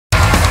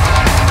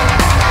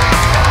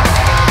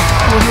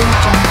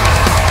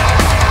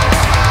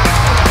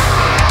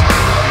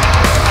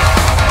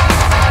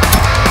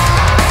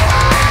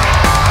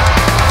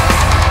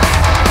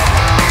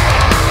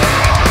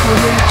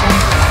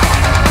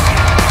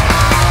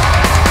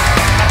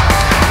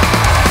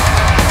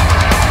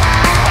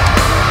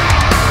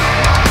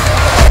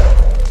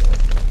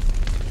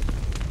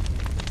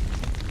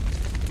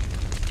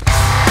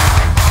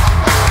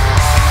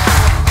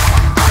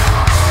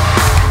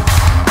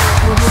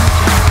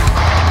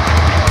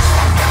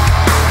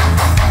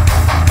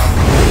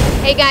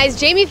Hey guys,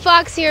 Jayme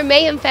Foxx here,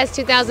 Mayhem Fest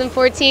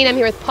 2014. I'm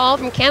here with Paul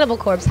from Cannibal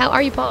Corpse. How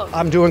are you, Paul?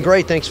 I'm doing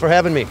great. Thanks for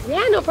having me.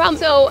 Yeah, no problem.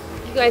 So,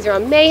 you guys are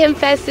on Mayhem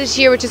Fest this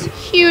year, which is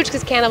huge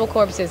because Cannibal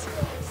Corpse is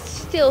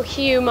still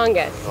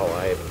humongous. Oh,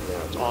 yeah,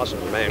 it's awesome,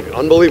 man.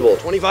 Unbelievable.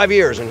 25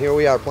 years, and here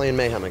we are playing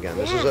Mayhem again.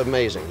 This is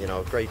amazing. You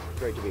know, great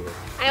to be here.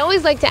 I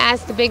always like to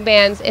ask the big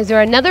bands, is there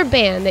another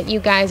band that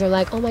you guys are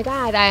like, oh my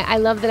God, I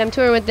love that I'm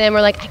touring with them,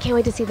 or like, I can't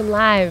wait to see them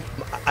live?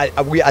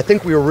 I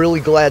think we were really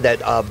glad that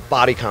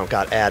Body Count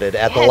got added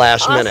at the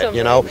last minute.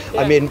 You know,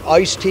 I mean,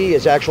 Ice-T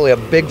is actually a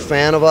big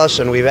fan of us,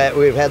 and we've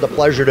had the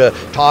pleasure to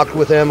talk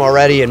with him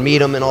already and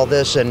meet him and all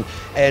this, and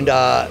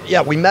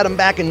yeah, we met him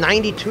back in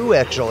 '92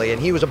 actually,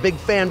 and he was a big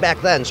fan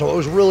back then. So it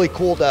was really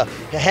cool to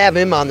have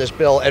him on this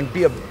bill and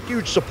be a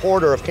huge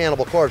supporter of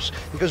Cannibal Corpse,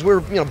 because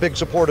we're big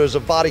supporters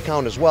of Body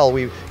Count as well.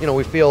 We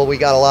feel we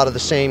got a lot of the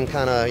same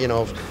kind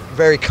of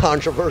very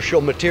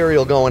controversial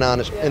material going on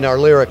in our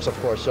lyrics, of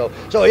course. So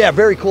yeah,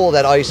 very cool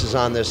that Ice is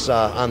on this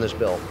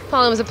bill.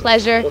 Paul, it was a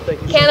pleasure. Well,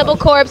 thank you Cannibal so much.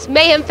 Corpse,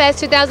 Mayhem Fest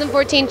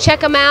 2014. Check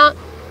them out.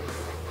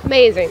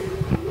 Amazing.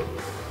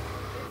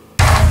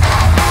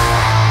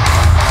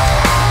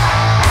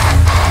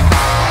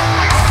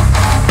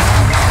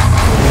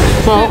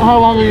 So, how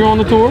long are you on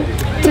the tour?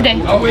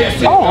 Today. Oh,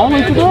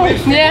 only today?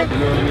 Yeah.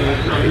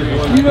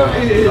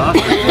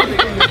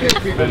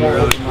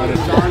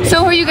 So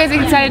who are you guys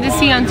excited to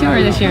see on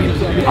tour this year?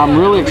 I'm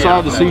really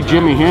excited to see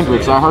Jimi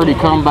Hendrix. I heard he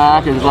come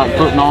back and is like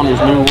putting on his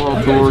new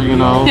world tour,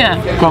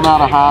 Yeah. Come out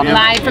of hiding.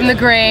 Live from the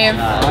grave.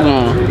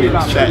 Yeah.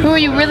 Who are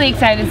you really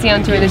excited to see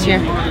on tour this year?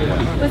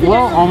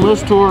 Well, on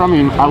this tour, I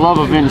mean, I love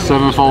Avenged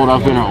Sevenfold.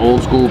 I've been an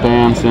old school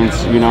band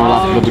since,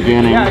 like the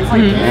beginning.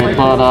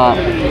 But,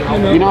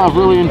 I've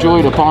really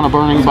enjoyed Upon a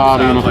Burning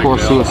Body and, of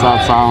course,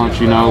 Suicide Silence,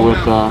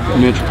 with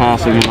Mitch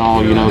passing and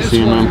all,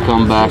 seeing them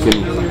come back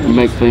and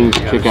make things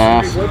kick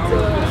ass.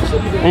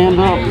 And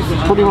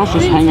pretty much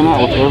just hanging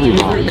out with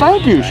everybody.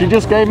 Thank you. She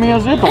just gave me a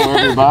Zippo,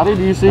 everybody.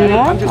 Do you see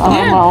that? I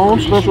have my own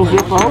special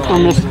Zippo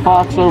from Miss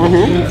Fox over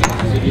here.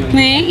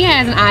 He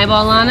has an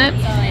eyeball on it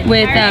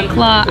with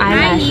claw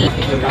eyelashes.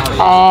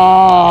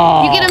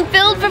 Oh. You get them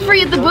filled for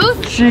free at the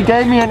booth? She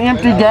gave me an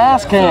empty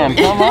gas can.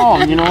 Come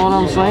on, you know what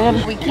I'm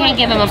saying? We can't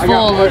give him a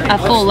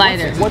full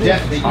lighter.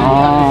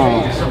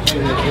 Oh.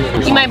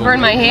 You might burn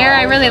my hair.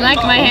 I really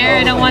like my hair.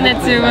 I don't want it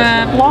to.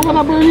 Why would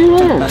I burn your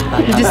hair?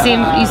 You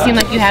seem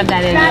like you have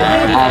that in you.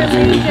 I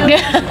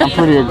do. I'm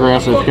pretty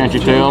aggressive, can't you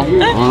tell?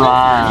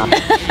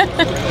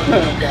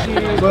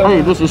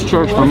 Hey, this is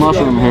Church for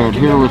Mushroom Head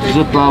here with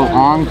Zippo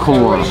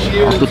Encore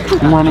at the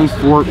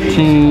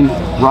 2014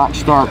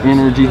 Rockstar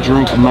Energy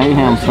Drink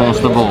Mayhem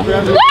Festival.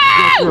 Get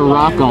your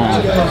rock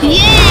on.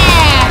 Yeah!